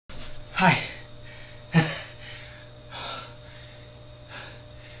Hi.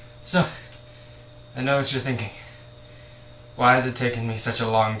 So, I know what you're thinking. Why has it taken me such a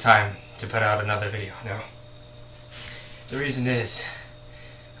long time to put out another video? No. The reason is,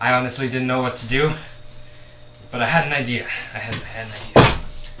 I honestly didn't know what to do, but I had an idea. I had an idea.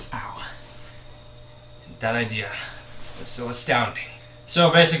 Ow. That idea was so astounding. So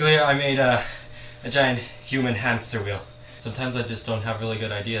basically, I made a giant human hamster wheel. Sometimes I just don't have really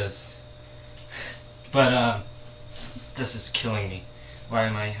good ideas. But, this is killing me. Why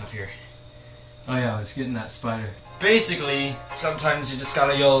am I up here? Oh yeah, I was getting that spider. Basically, sometimes you just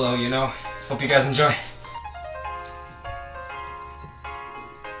gotta YOLO, you know? Hope you guys enjoy.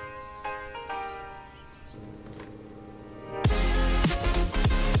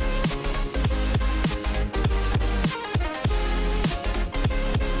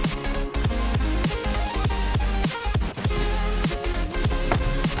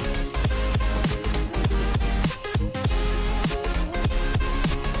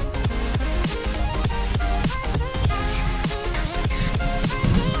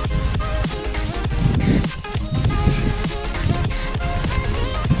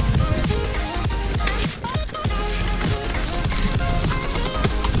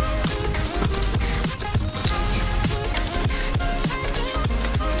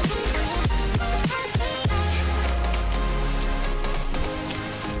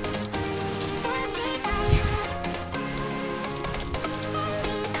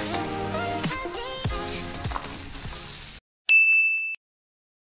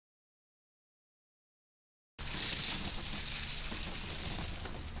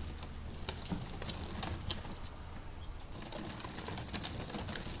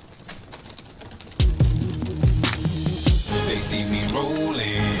 They see me rolling,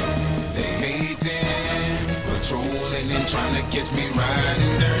 they hating, patrolling and trying to catch me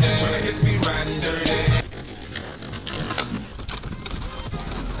riding dirty, trying to catch me riding dirty.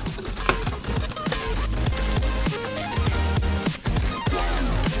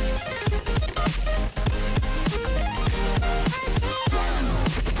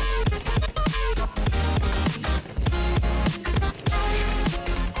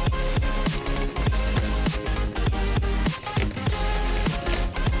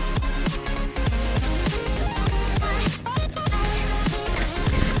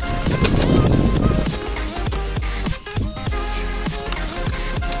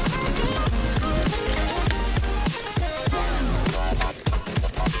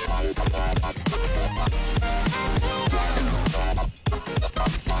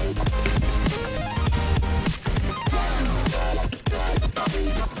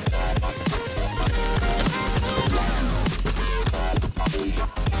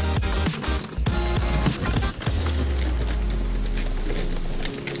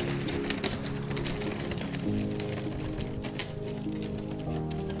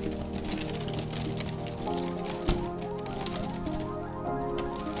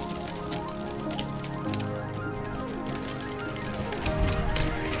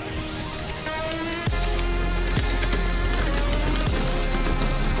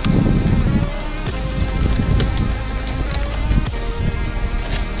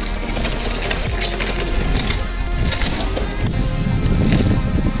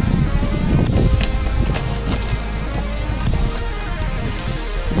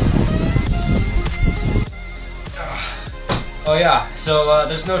 Oh yeah, so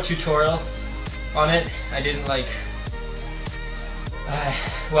there's no tutorial on it. I didn't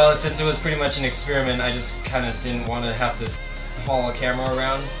well, since it was pretty much an experiment, I just kind of didn't want to have to haul a camera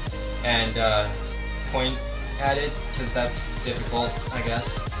around and point at it, because that's difficult, I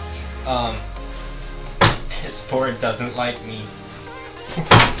guess. This board doesn't like me.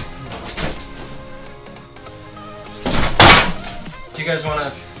 If you guys want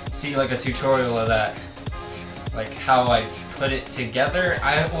to see like a tutorial of that, like how I put it together,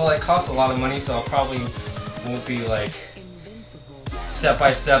 well, it costs a lot of money, so I probably won't be like step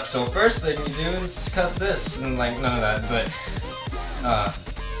by step. So first thing you do is cut this and like none of that, but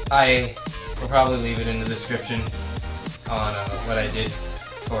I will probably leave it in the description on what I did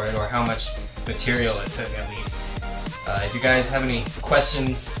for it, or how much material it took at least. If you guys have any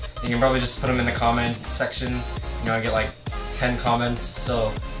questions, you can probably just put them in the comment section. You know, I get like 10 comments,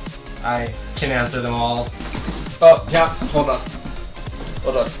 so I can answer them all. Oh, yeah, hold on.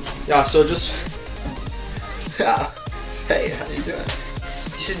 Yeah, so just, yeah, hey, how you doing?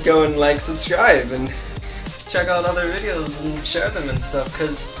 You should go and like, subscribe, and check out other videos, and share them and stuff,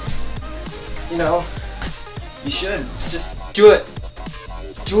 because, you know, you should. Just do it.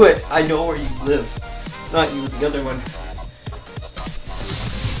 Do it. I know where you live. Not you, the other one.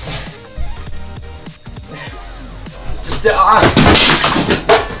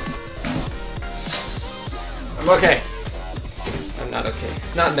 I'm okay. I'm not okay.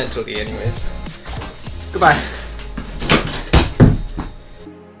 Not mentally, anyways. Goodbye.